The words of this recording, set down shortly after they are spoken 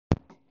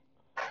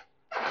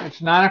It's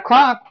 9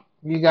 o'clock,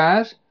 you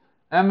guys.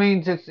 That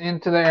means it's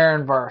into the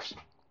Aaronverse.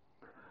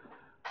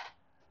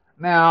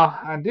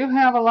 Now, I do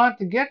have a lot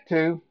to get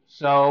to,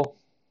 so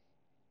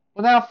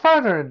without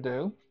further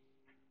ado,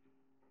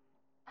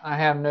 I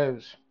have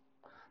news,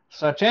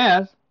 such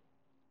as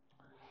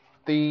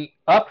the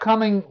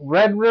upcoming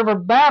Red River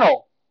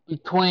battle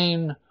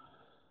between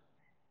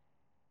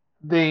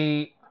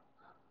the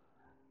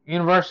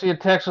University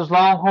of Texas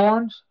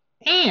Longhorns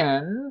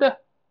and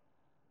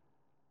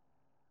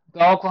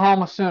the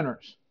Oklahoma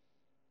Sooners.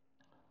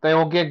 They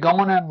will get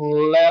going at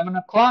 11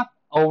 o'clock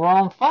over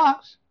on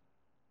Fox,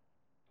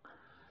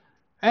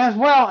 as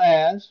well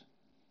as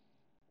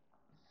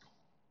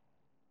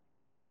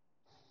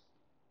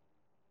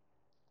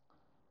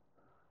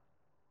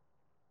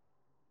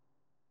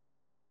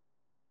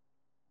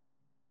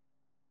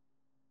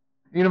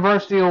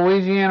University of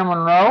Louisiana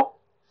Monroe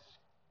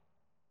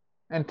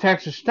and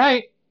Texas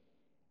State,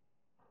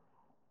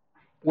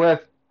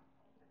 with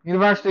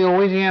University of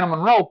Louisiana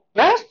Monroe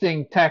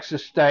besting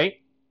Texas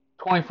State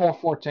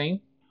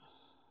 24-14.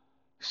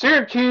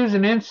 Syracuse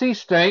and NC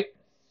State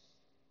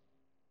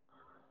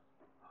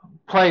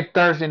played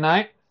Thursday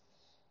night,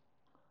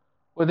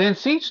 with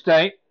NC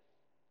State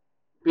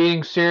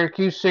beating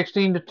Syracuse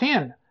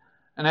 16-10.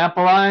 And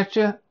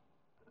Appalachia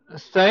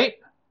State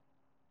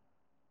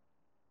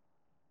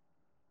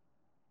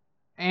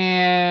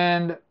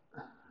and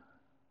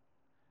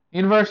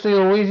University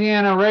of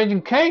Louisiana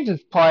Raging Cajuns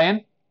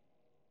playing,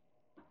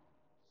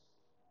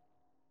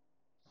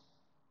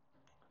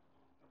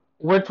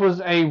 which was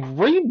a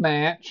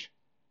rematch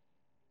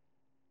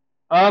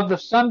of the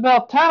Sun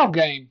Belt title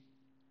game.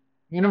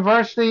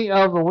 University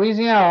of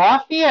Louisiana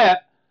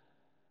Lafayette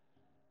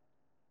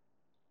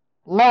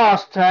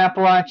lost to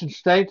Appalachian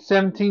State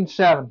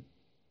 17-7.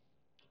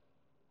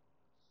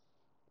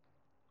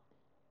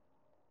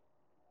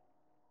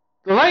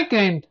 The late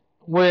game,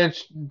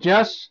 which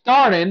just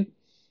started,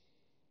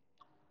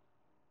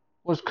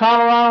 was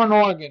Colorado and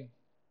Oregon.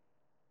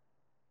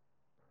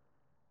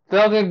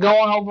 They'll get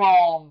going over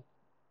on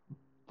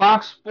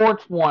Fox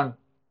Sports 1.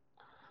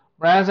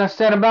 But as I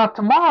said about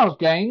tomorrow's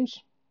games,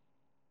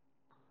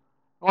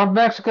 New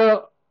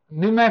Mexico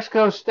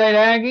State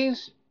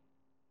Aggies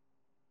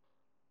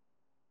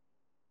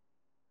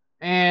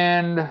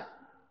and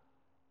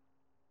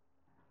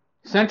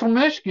Central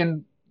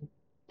Michigan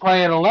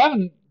play at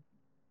 11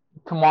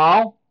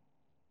 tomorrow,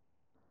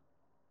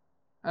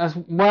 as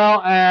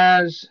well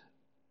as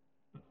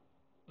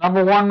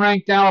number 1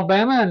 ranked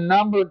Alabama and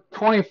number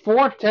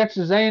 24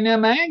 Texas A&M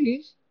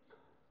Aggies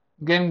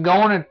getting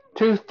going at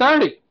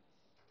 2:30.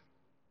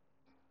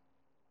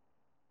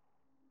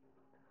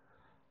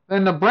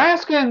 Then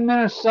Nebraska and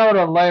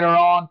Minnesota later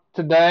on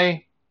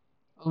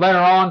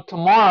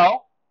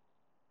tomorrow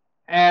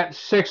at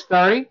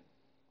 6:30.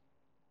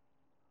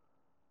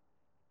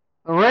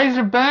 The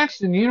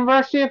Razorbacks and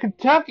University of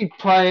Kentucky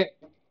play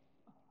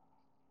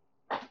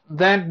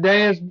that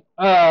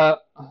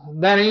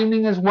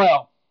evening as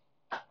well.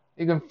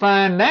 You can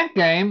find that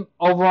game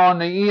over on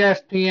the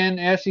ESPN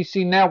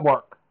SEC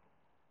network.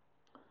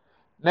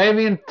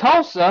 Navy and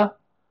Tulsa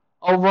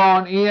over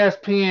on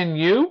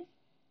ESPNU.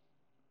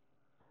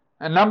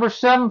 And number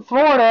 7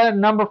 Florida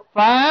and number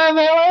 5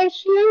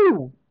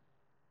 LSU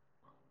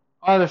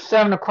are the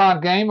 7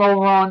 o'clock game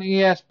over on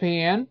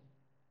ESPN.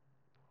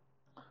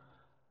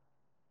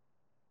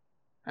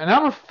 And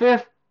number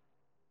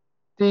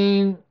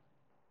 15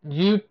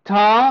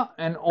 Utah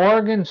and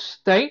Oregon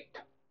State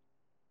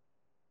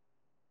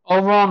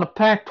over on the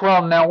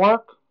Pac-12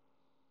 network.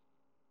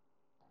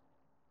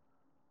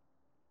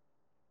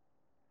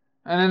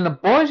 And then the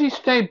Boise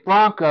State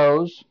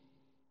Broncos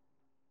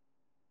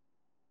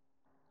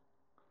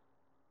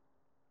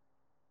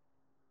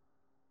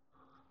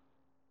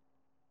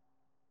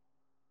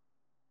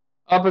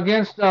up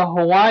against the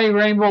Hawaii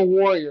Rainbow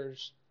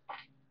Warriors.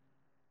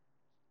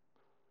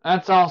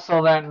 That's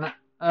also that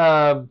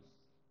at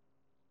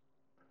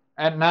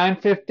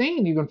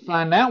 9:15. You can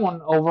find that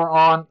one over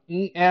on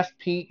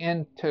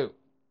ESPN2.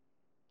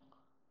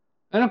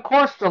 And of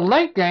course, the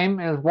late game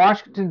is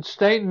Washington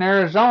State and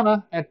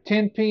Arizona at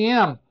 10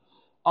 p.m.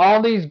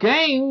 All these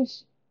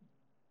games,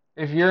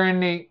 if you're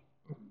in the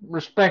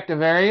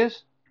respective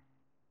areas,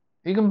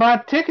 you can buy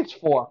tickets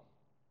for.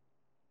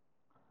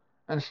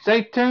 And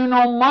stay tuned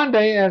on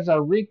Monday as I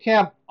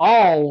recap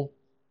all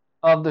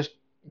of the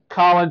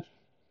college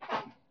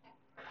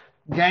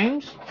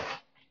games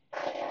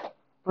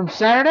from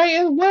Saturday,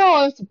 as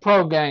well as the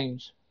pro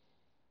games.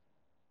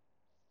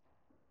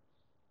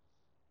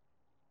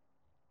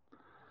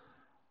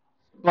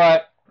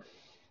 But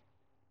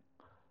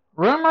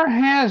rumor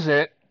has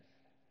it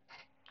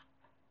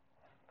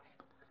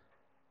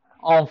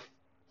on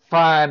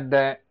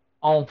Friday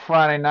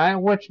night,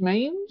 which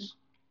means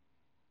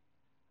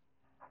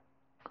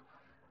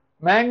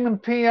Magnum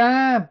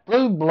PI,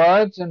 Blue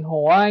Bloods, and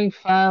Hawaii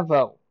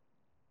 5-0.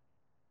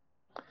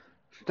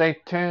 Stay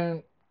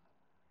tuned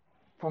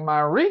for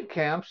my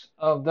recaps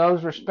of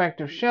those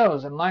respective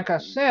shows. And like I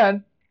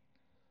said,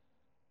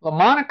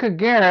 LaMonica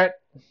Garrett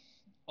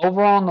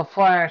over on The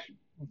Flash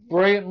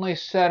brilliantly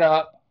set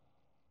up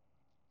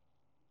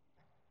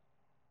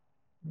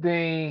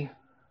the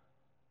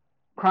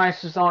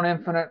Crisis on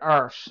Infinite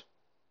Earths.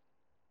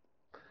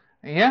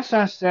 And yes,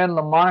 I said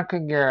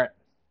LaMonica Garrett,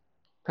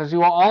 because he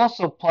will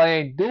also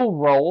play a dual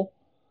role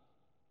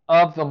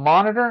of the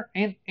Monitor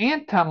and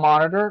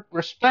Anti-Monitor,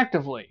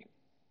 respectively.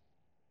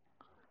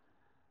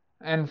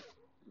 And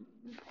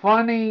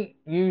funny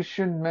you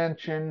should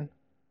mention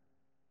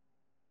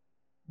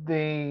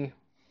the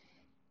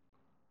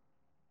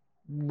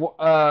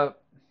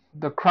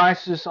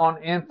Crisis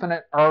on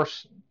Infinite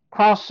Earths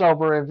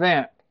crossover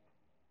event.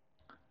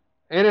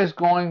 It is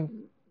going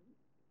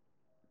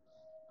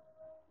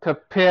to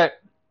pit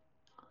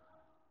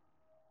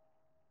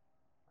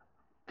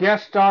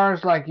guest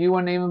stars like you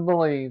wouldn't even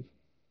believe,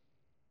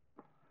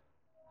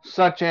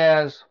 such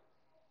as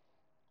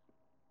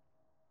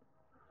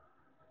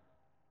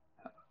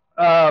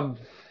Tom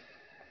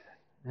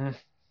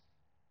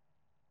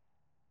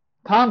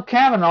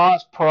Cavanaugh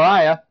as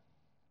Pariah,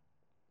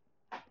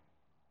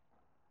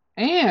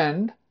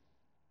 and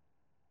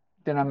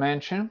did I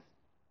mention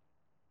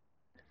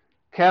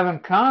Kevin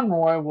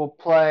Conroy will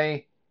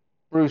play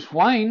Bruce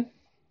Wayne,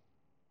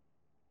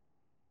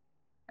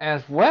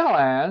 as well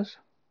as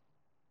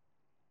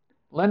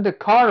Linda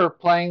Carter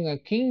playing the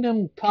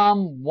Kingdom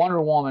Come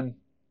Wonder Woman.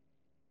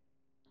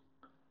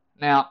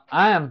 Now,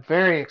 I am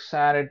very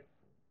excited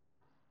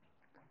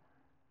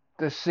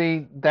to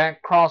see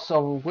that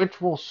crossover, which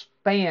will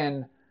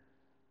span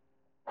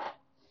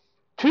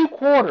 2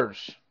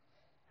 quarters.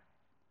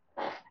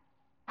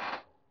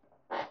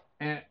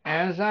 And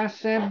as I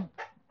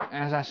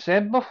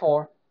said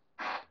before,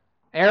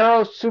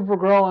 Arrow,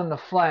 Supergirl, and the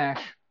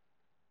Flash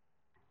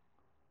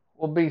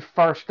will be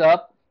first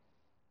up,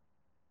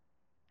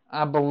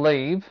 I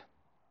believe.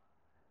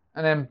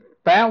 And then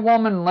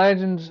Batwoman,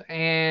 Legends,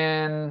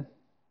 and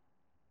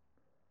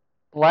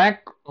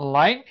Black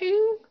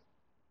Lightning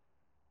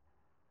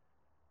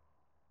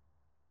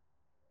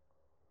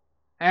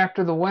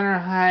after the winter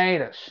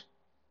hiatus.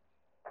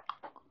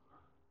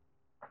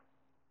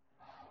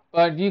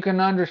 But you can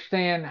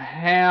understand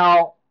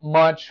how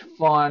much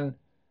fun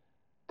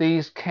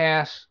these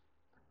casts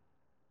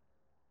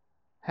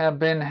have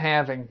been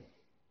having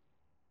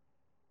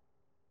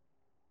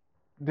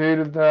due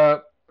to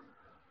the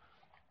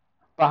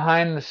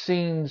behind the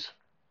scenes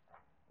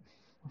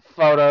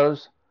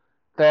photos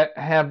that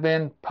have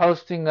been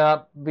posting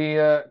up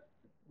via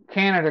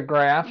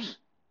Canadagraphs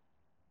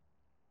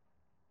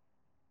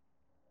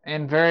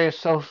and various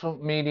social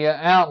media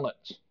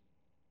outlets.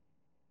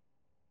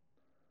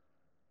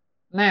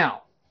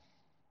 Now,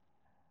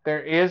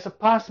 there is a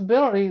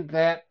possibility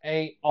that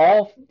a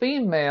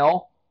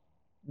all-female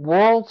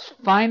World's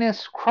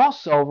Finest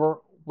crossover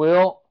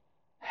will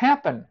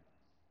happen.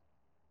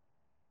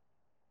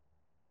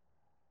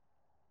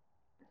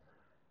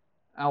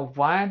 Now,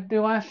 why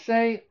do I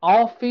say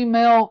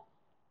all-female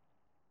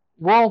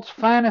World's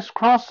Finest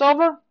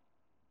crossover?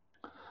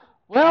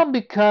 Well,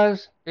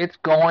 because it's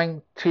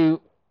going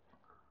to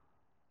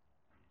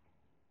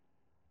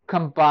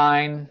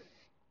combine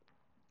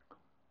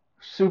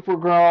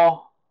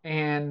Supergirl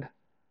and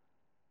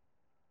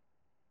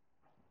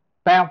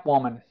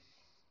Batwoman.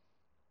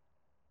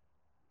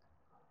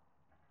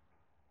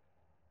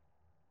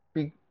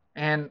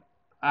 And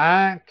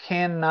I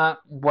cannot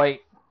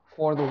wait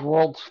for the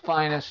World's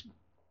Finest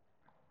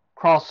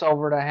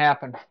crossover to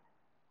happen.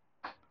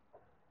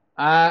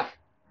 I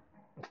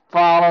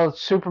followed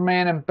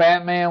Superman and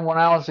Batman when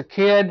I was a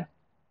kid,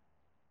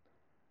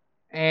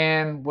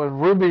 and with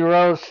Ruby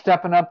Rose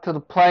stepping up to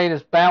the plate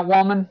as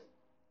Batwoman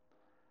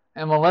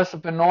and Melissa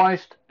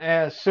Benoist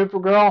as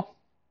Supergirl,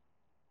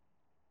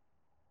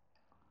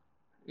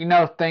 you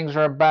know things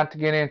are about to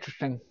get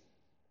interesting.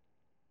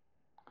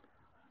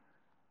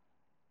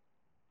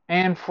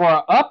 And for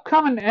an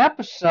upcoming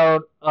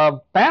episode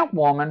of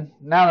Batwoman,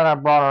 now that I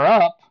brought her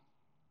up,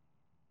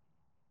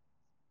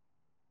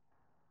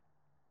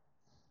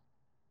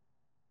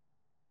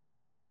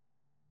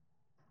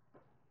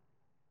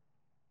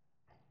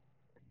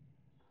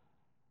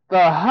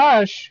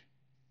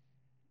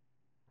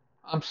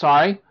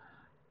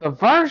 the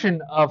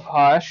version of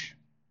Hush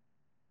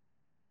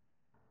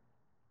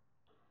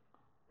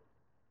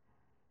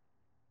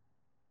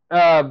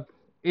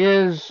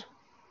is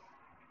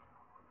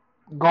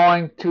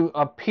going to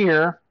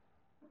appear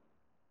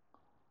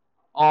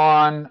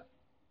on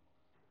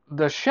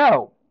the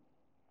show.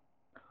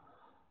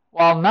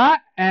 While not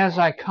as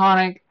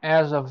iconic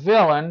as a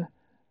villain,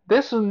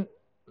 this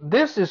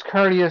is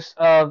courtesy,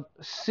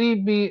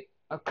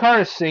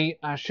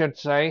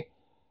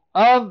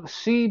 of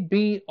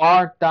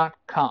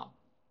CBR.com.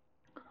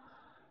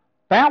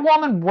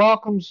 Batwoman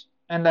welcomes,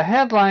 and the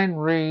headline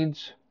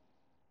reads,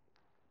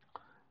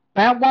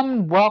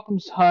 Batwoman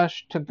welcomes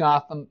Hush to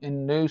Gotham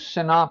in new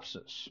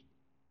synopsis.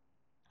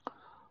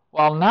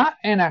 While not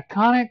an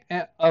iconic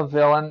a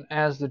villain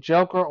as the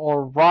Joker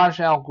or Ra's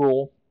al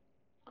Ghul,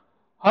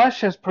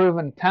 Hush has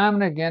proven time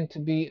and again to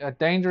be a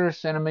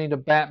dangerous enemy to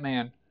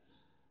Batman.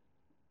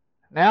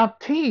 Now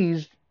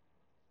teased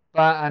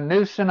by a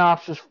new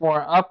synopsis for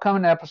an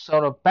upcoming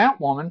episode of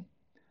Batwoman,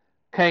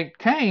 Kate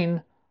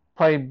Kane,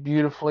 played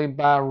beautifully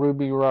by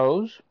Ruby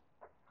Rose,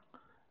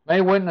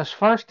 may witness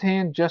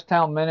firsthand just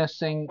how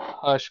menacing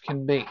Hush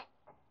can be.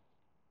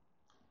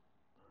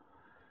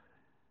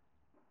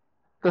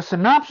 The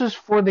synopsis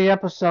for the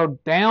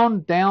episode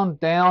Down, Down,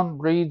 Down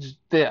reads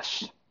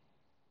this.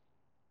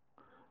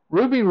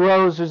 Ruby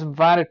Rose is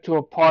invited to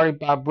a party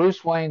by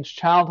Bruce Wayne's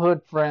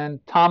childhood friend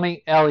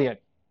Tommy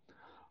Elliott,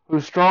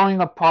 who's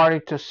throwing a party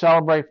to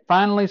celebrate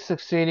finally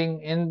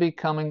succeeding in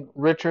becoming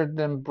richer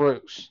than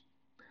Bruce.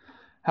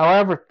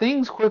 However,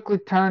 things quickly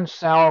turn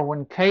sour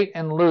when Kate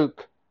and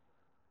Luke,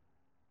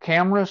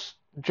 Camrus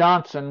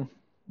Johnson,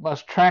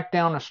 must track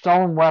down a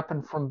stolen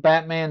weapon from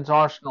Batman's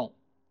arsenal,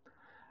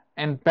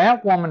 and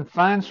Batwoman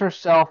finds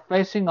herself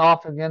facing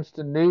off against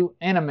a new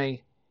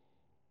enemy,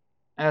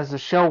 as the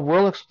show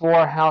will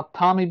explore how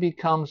Tommy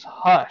becomes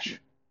Hush.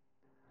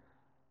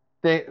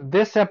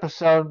 This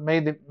episode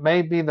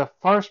may be the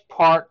first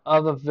part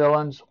of the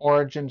villain's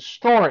origin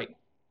story.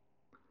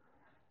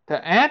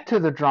 To add to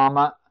the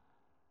drama,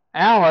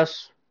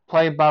 Alice,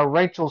 played by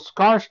Rachel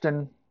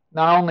Skarsten,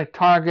 not only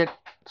targets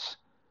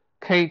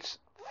Kate's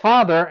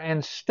father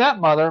and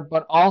stepmother,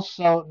 but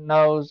also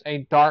knows a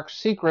dark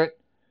secret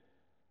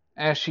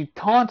as she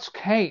taunts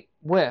Kate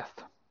with.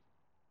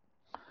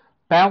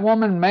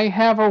 Batwoman may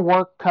have her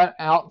work cut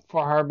out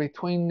for her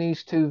between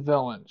these two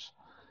villains,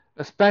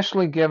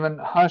 especially given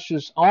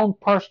Hush's own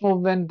personal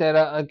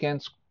vendetta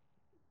against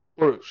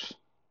Bruce.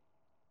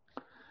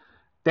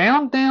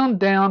 Down, Down,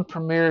 Down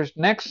premieres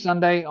next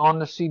Sunday on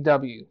the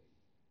CW.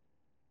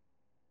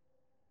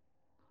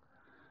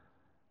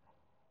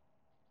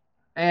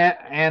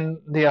 And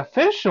the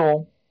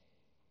official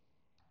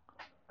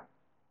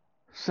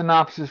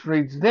synopsis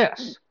reads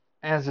this.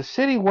 As the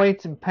city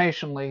waits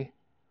impatiently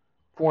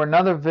for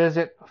another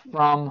visit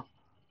from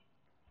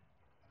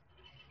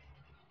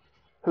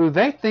who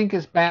they think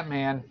is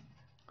Batman,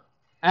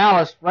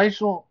 Alice,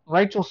 Rachel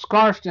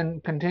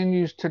Skarsten,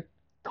 continues to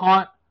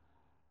taunt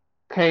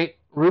Kate,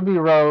 Ruby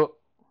Rose,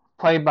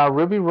 played by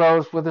Ruby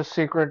Rose, with a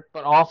secret,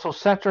 but also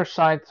sets her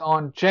sights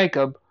on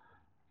Jacob,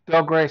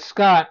 Bill Gray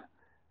Scott,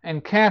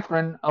 and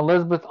Catherine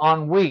Elizabeth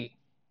Ennui.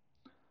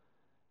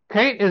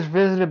 Kate is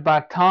visited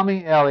by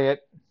Tommy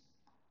Elliott,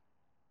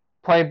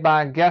 played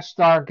by guest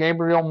star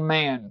Gabriel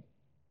Mann,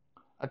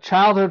 a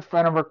childhood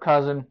friend of her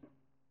cousin,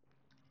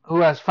 who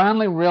has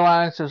finally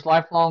realized his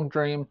lifelong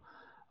dream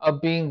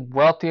of being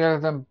wealthier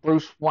than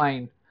Bruce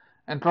Wayne,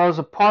 and throws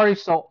a party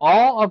so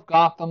all of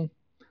Gotham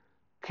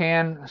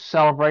can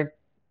celebrate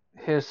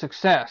his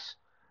success.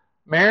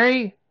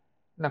 Mary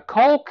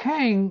Nicole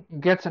King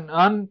gets an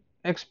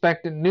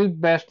unexpected new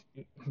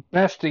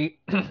bestie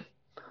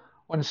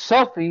when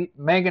Sophie,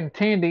 Megan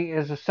Tandy,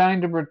 is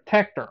assigned to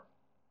protect her.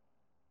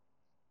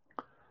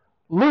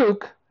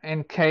 Luke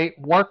and Kate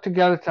work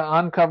together to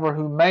uncover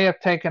who may have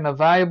taken a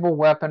valuable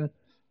weapon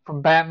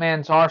from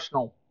Batman's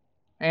arsenal.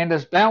 And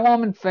as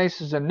Batwoman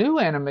faces a new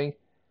enemy,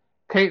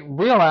 Kate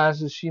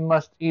realizes she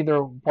must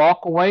either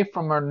walk away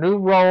from her new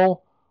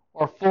role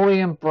or fully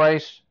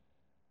embrace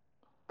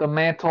the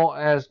mantle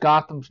as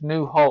Gotham's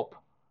new hope.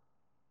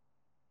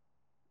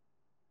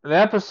 The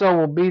episode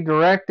will be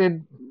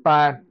directed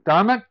by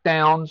Dermot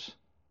Downs,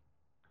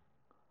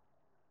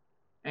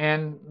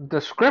 and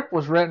the script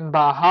was written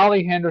by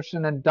Holly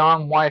Henderson and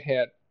Don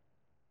Whitehead.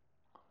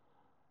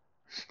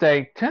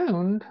 Stay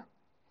tuned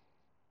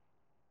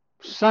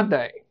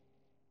Sunday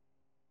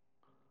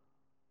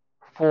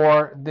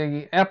for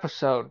the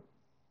episode.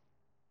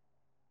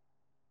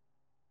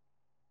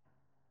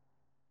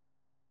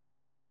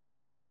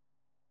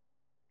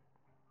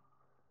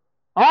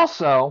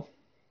 Also,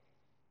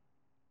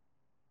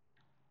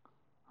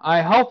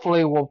 I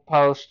hopefully will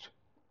post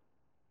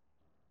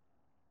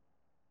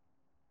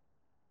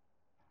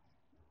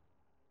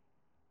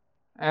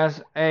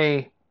as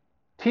a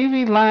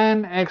TV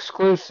Line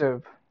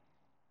exclusive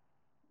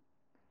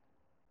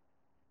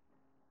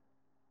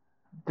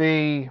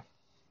the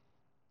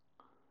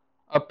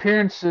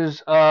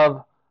appearances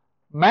of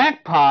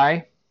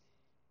Magpie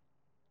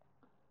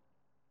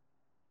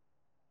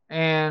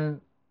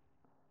and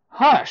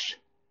Hush,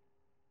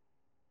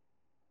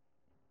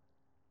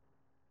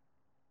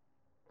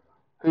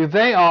 who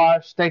they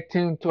are. Stay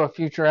tuned to a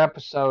future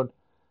episode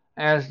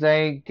as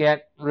they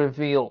get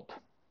revealed.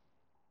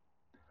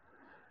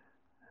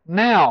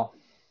 Now,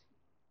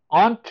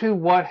 on to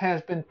what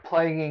has been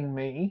plaguing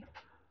me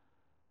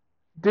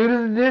due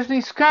to the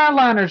Disney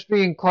Skyliners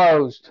being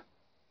closed.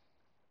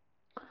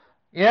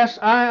 Yes,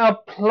 I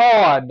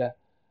applaud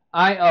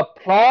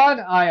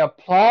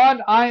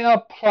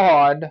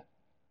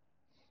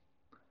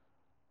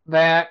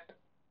that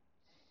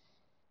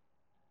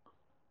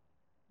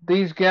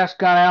these guests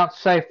got out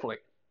safely.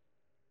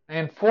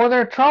 And for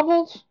their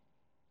troubles,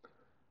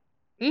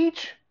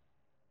 each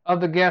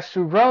of the guests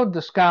who rode the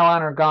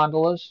Skyliner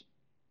gondolas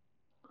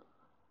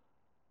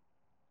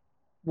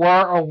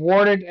were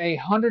awarded a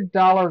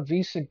 $100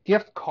 Visa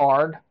gift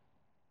card,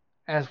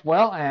 as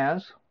well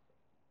as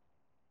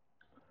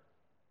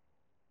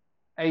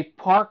a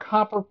Park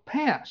Hopper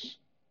pass.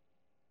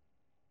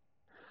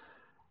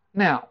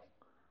 Now,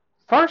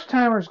 first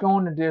timers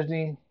going to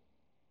Disney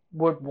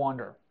would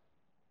wonder.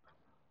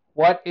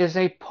 What is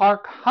a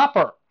park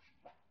hopper,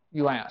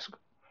 you ask?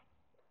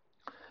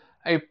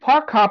 A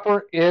park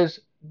hopper is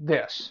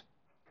this.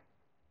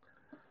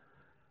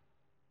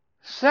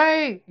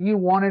 Say you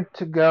wanted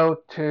to go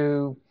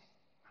to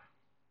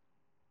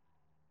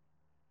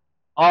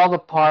all the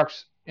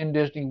parks in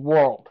Disney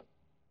World.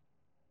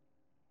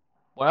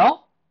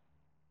 Well,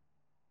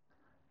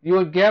 you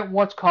would get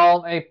what's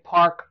called a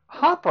park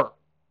hopper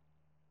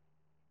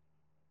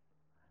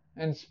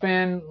and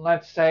spend,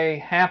 let's say,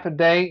 half a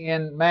day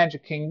in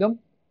Magic Kingdom,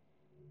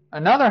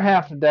 another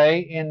half a day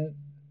in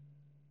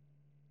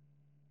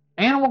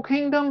Animal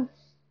Kingdom,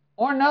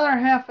 or another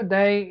half a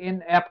day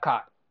in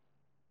Epcot.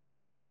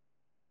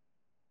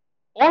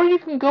 Or you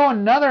can go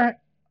another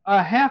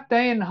half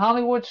day in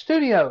Hollywood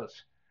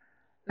Studios.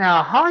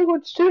 Now,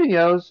 Hollywood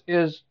Studios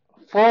is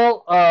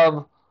full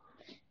of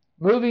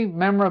movie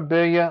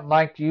memorabilia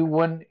like you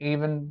wouldn't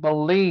even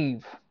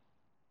believe,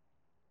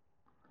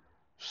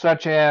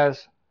 such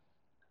as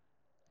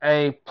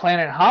a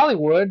Planet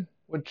Hollywood,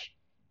 which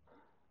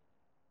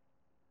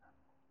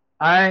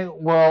I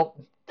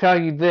will tell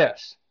you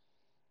this,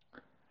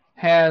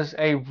 has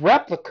a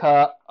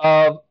replica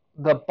of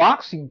the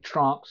boxing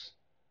trunks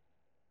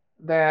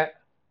that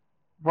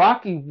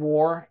Rocky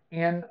wore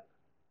in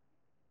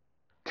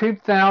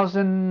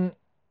 2000,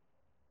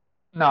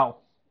 no,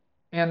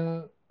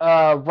 in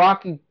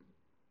Rocky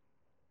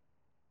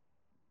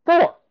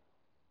 4,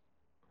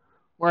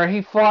 where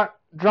he fought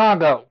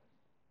Drago.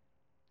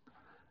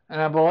 And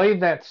I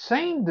believe that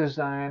same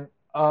design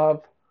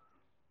of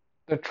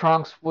the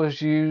trunks was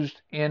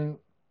used in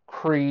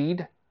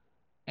Creed,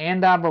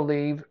 and I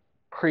believe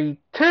Creed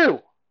 2.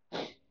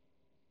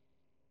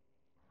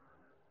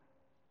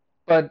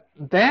 But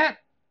that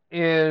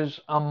is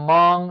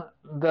among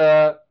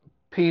the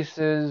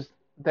pieces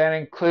that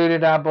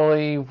included, I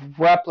believe,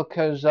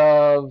 replicas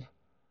of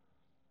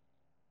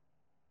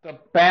the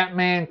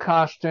Batman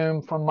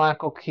costume from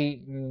Michael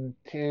Keaton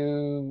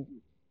to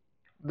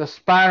the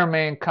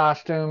Spider-Man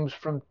costumes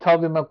from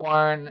Tobey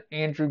Maguire and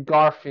Andrew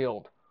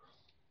Garfield.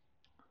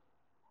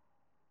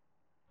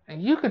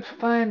 And you could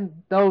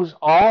find those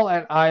all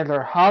at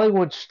either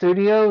Hollywood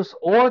Studios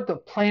or the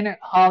Planet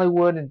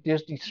Hollywood in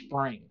Disney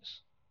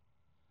Springs.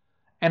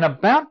 And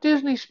about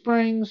Disney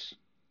Springs,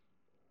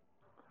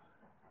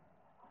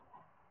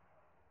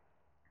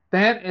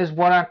 that is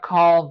what I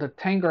call the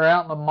Tanger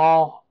Out in the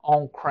Mall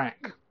on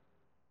crack.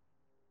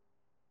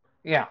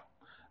 Yeah,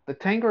 the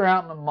Tanger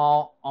Out in the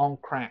Mall on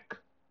crack.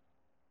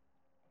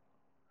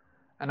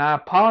 And I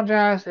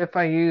apologize if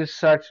I use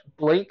such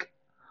bleak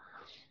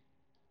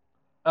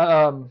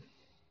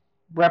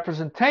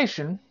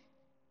representation,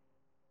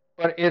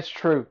 but it's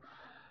true.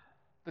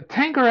 The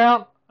Tanger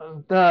Out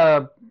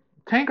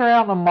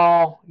in the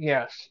Mall,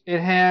 yes,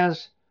 it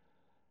has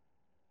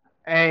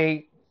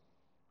a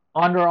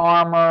Under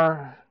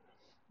Armour,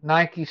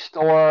 Nike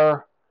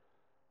store,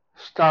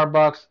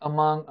 Starbucks,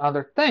 among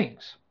other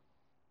things.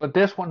 But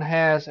this one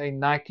has a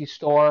Nike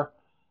store,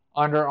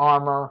 Under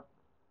Armour,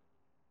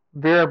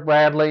 Vera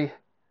Bradley,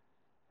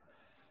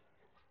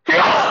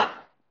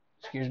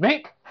 excuse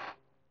me,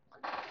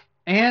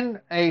 and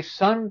a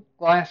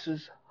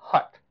Sunglasses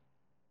Hut.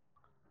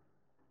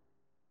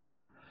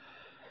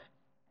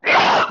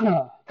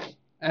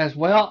 As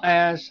well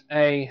as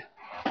a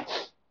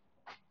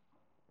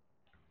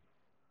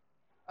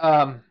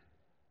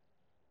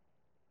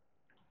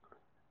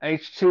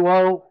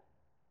H2O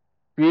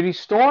beauty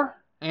store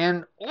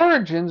and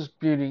Origins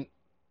beauty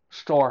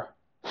store.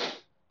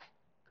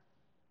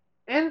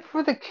 And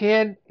for the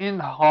kid in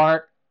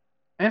heart,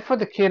 and for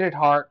the kid at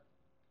heart,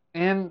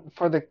 and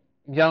for the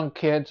young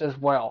kids as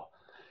well,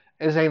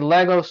 is a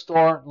Lego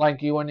store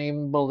like you wouldn't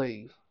even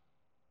believe.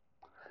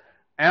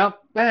 Out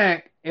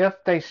back, if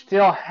they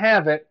still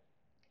have it,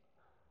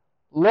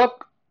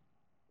 look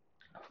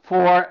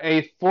for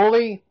a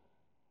fully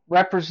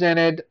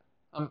represented,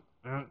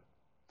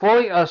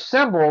 fully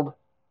assembled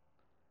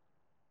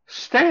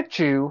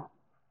statue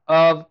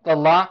of the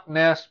Loch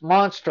Ness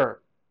Monster.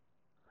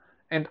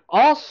 And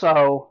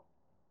also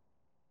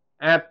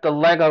at the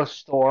Lego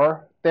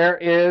store, there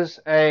is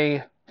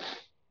a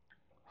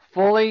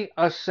fully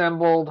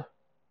assembled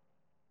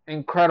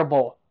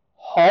Incredible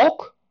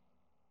Hulk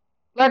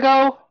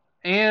Lego,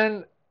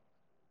 and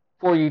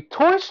for you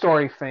Toy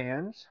Story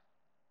fans,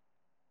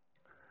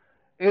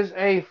 is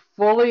a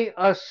fully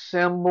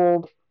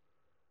assembled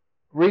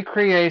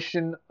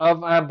recreation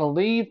of, I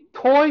believe,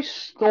 Toy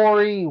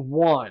Story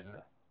 1,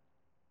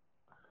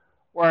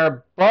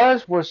 where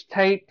Buzz was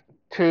taped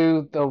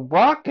to the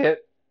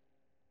rocket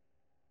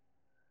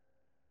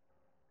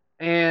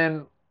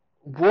and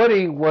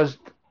Woody was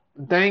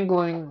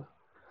dangling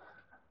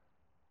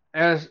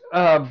as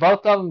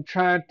both of them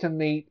tried to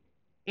meet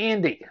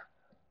Andy.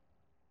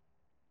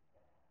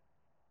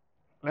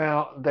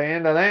 Now, the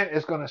end of that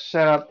is going to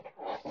set up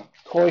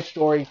Toy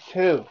Story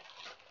 2.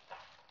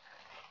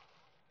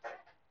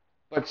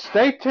 But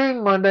stay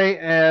tuned Monday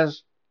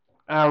as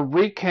I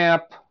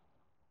recap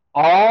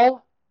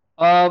all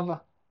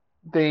of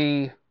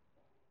the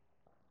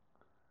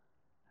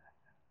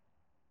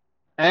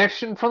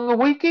action from the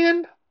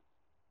weekend,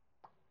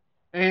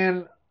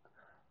 and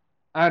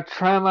I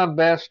try my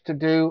best to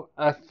do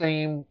a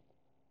theme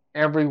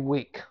every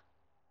week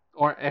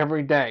or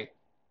every day.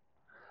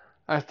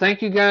 I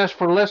thank you guys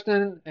for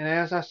listening, and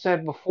as I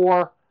said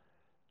before,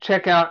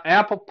 check out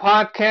Apple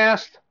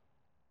Podcast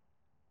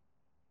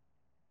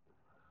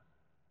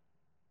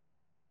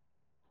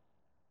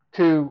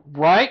to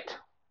write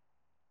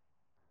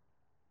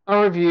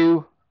a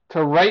review,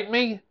 to rate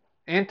me,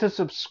 and to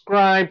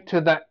subscribe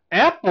to the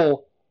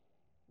Apple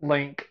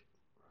link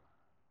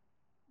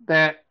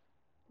that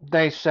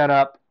they set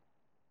up,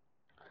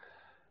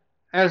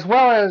 as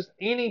well as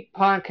any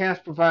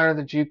podcast provider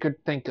that you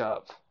could think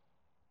of.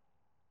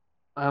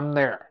 I'm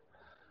there.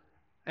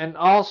 And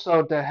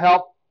also to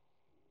help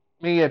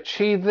me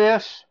achieve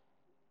this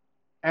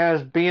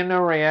as being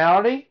a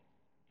reality,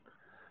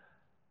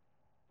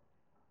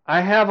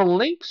 I have a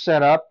link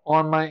set up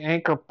on my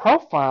Anchor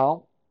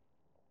profile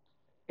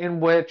in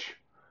which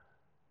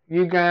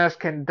you guys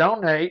can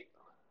donate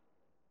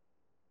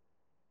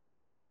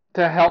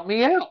to help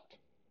me out.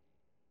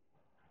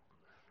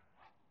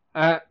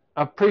 I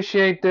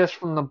appreciate this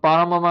from the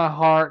bottom of my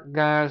heart,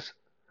 guys.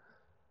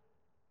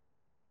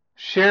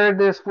 Share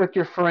this with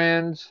your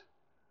friends.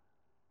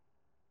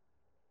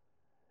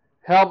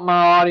 Help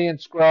my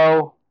audience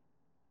grow.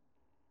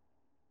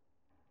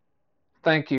 Thank you.